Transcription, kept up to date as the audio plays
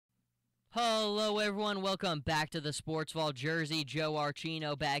Hello, everyone. Welcome back to the Sports Vault Jersey. Joe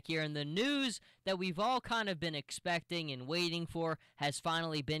Archino back here. And the news that we've all kind of been expecting and waiting for has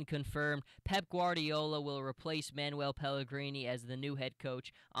finally been confirmed. Pep Guardiola will replace Manuel Pellegrini as the new head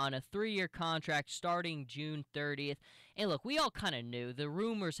coach on a 3-year contract starting June 30th. And look, we all kind of knew. The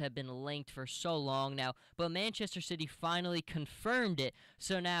rumors have been linked for so long now, but Manchester City finally confirmed it.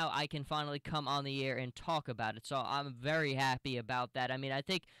 So now I can finally come on the air and talk about it. So I'm very happy about that. I mean, I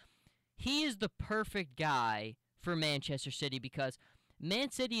think he is the perfect guy for Manchester City because Man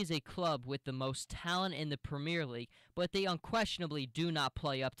City is a club with the most talent in the Premier League, but they unquestionably do not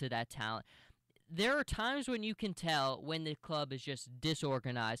play up to that talent. There are times when you can tell when the club is just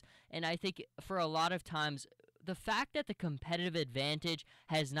disorganized, and I think for a lot of times the fact that the competitive advantage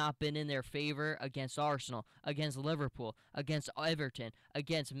has not been in their favor against Arsenal, against Liverpool, against Everton,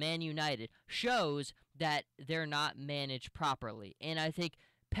 against Man United shows that they're not managed properly. And I think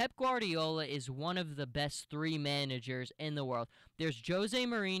Pep Guardiola is one of the best 3 managers in the world. There's Jose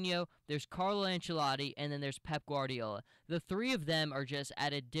Mourinho, there's Carlo Ancelotti, and then there's Pep Guardiola. The 3 of them are just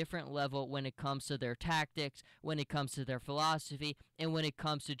at a different level when it comes to their tactics, when it comes to their philosophy, and when it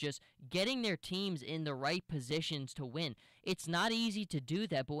comes to just getting their teams in the right positions to win. It's not easy to do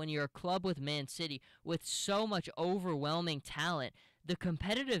that, but when you're a club with Man City with so much overwhelming talent, the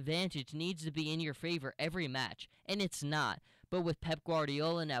competitive advantage needs to be in your favor every match, and it's not. But with Pep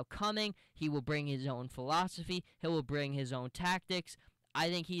Guardiola now coming, he will bring his own philosophy, he will bring his own tactics. I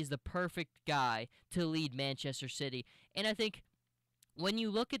think he's the perfect guy to lead Manchester City. And I think when you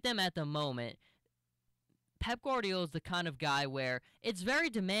look at them at the moment, Pep Guardiola is the kind of guy where it's very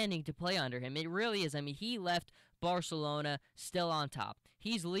demanding to play under him. It really is. I mean, he left Barcelona still on top.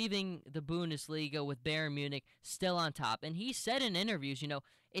 He's leaving the Bundesliga with Bayern Munich still on top. And he said in interviews,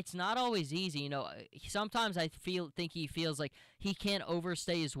 it's not always easy. Sometimes I think he feels like he can't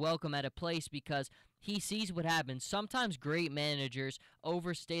overstay his welcome at a place because he sees what happens. Sometimes great managers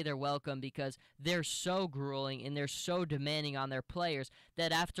overstay their welcome because they're so grueling and they're so demanding on their players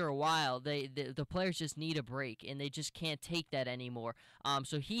that after a while the players just need a break and they just can't take that anymore.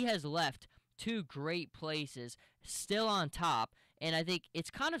 So he has left 2 great places still on top, and I think it's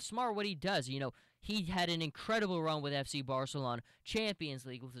kind of smart what he does. He had an incredible run with FC Barcelona, Champions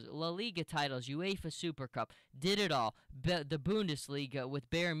League, La Liga titles, UEFA Super Cup, did it all, the Bundesliga with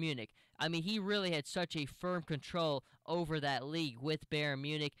Bayern Munich. I mean, he really had such a firm control over that league with Bayern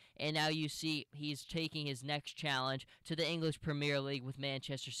Munich, and now you see he's taking his next challenge to the English Premier League with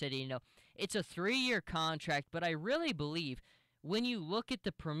Manchester City. It's a 3-year contract, but I really believe when you look at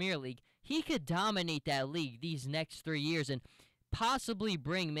the Premier League, he could dominate that league these next 3 years and possibly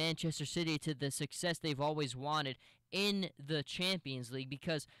bring Manchester City to the success they've always wanted in the Champions League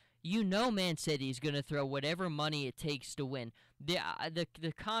because Man City is going to throw whatever money it takes to win.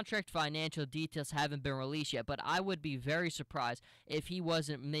 The contract financial details haven't been released yet, but I would be very surprised if he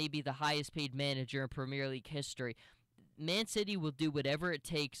wasn't maybe the highest paid manager in Premier League history. Man City will do whatever it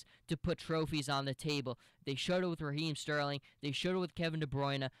takes to put trophies on the table. They showed it with Raheem Sterling. They showed it with Kevin De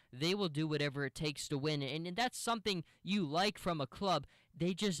Bruyne. They will do whatever it takes to win. And that's something you like from a club.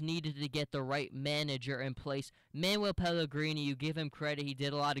 They just needed to get the right manager in place. Manuel Pellegrini, you give him credit. He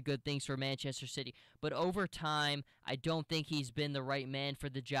did a lot of good things for Manchester City. But over time, I don't think he's been the right man for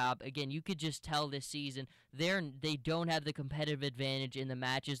the job. Again, you could just tell this season they don't have the competitive advantage in the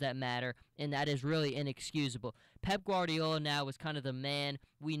matches that matter, and that is really inexcusable. Pep Guardiola now is kind of the man.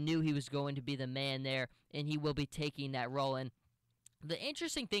 We knew he was going to be the man there, and he will be taking that role. And the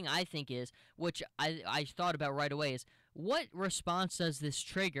interesting thing I think is, which I thought about right away, is what response does this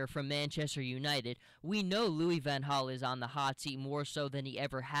trigger from Manchester United? We know Louis van Gaal is on the hot seat more so than he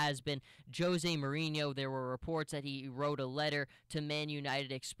ever has been. Jose Mourinho, there were reports that he wrote a letter to Man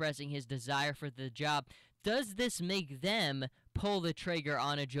United expressing his desire for the job. Does this make them pull the trigger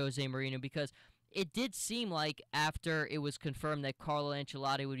on a Jose Mourinho? Because it did seem like after it was confirmed that Carlo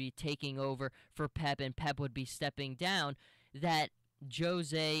Ancelotti would be taking over for Pep and Pep would be stepping down, that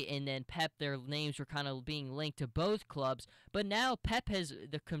Jose and then Pep, their names were kind of being linked to both clubs. But now Pep has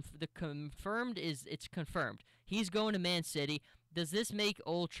it's confirmed. He's going to Man City. Does this make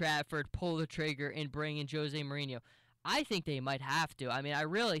Old Trafford pull the trigger and bring in Jose Mourinho? I think they might have to. I mean, I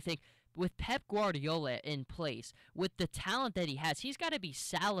really think with Pep Guardiola in place, with the talent that he has, he's got to be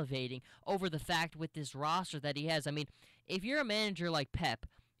salivating over the fact with this roster that he has. I mean, if you're a manager like Pep,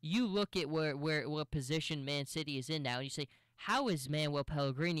 you look at what position Man City is in now, and you say, how is Manuel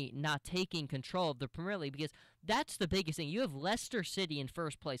Pellegrini not taking control of the Premier League? Because that's the biggest thing. You have Leicester City in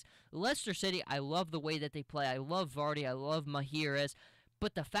first place. Leicester City, I love the way that they play. I love Vardy. I love Mahrez.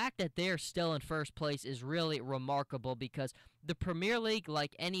 But the fact that they're still in first place is really remarkable because the Premier League,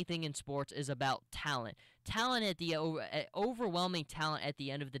 like anything in sports, is about talent. Talent at the overwhelming talent at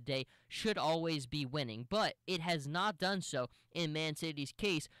the end of the day should always be winning, but it has not done so in Man City's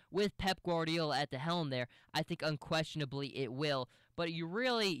case with Pep Guardiola at the helm there. I think unquestionably it will, but you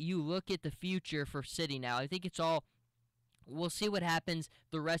look at the future for City now. I think it's all. We'll see what happens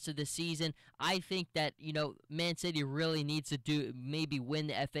the rest of the season. I think that, Man City really needs to maybe win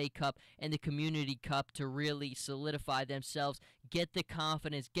the FA Cup and the Community Cup to really solidify themselves, get the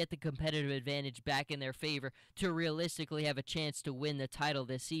confidence, get the competitive advantage back in their favor to realistically have a chance to win the title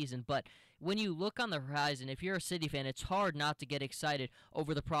this season. But when you look on the horizon, if you're a City fan, it's hard not to get excited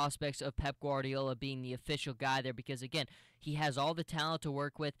over the prospects of Pep Guardiola being the official guy there because, again, he has all the talent to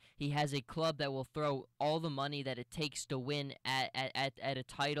work with. He has a club that will throw all the money that it takes to win at a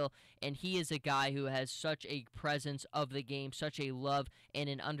title, and he is a guy who has such a presence of the game, such a love and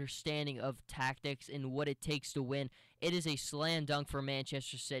an understanding of tactics and what it takes to win. It is a slam dunk for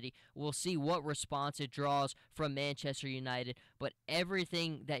Manchester City. We'll see what response it draws from Manchester United, but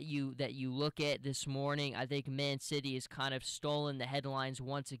everything that you look at this morning, I think Man City has kind of stolen the headlines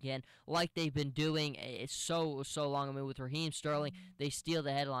once again, like they've been doing so long. I mean, with Raheem Sterling, they steal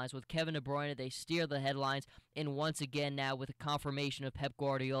the headlines. With Kevin De Bruyne, they steal the headlines. And once again now with the confirmation of Pep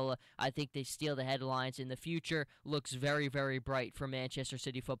Guardiola, I think they steal the headlines, and the future looks very, very bright for Manchester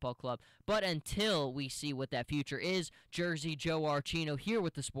City Football Club. But until we see what that future is, Jersey Joe Archino here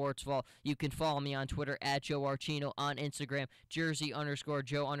with the Sports Vault. You can follow me on Twitter at Joe Archino, on Instagram,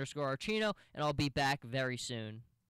 Jersey_Joe_Archino, and I'll be back very soon.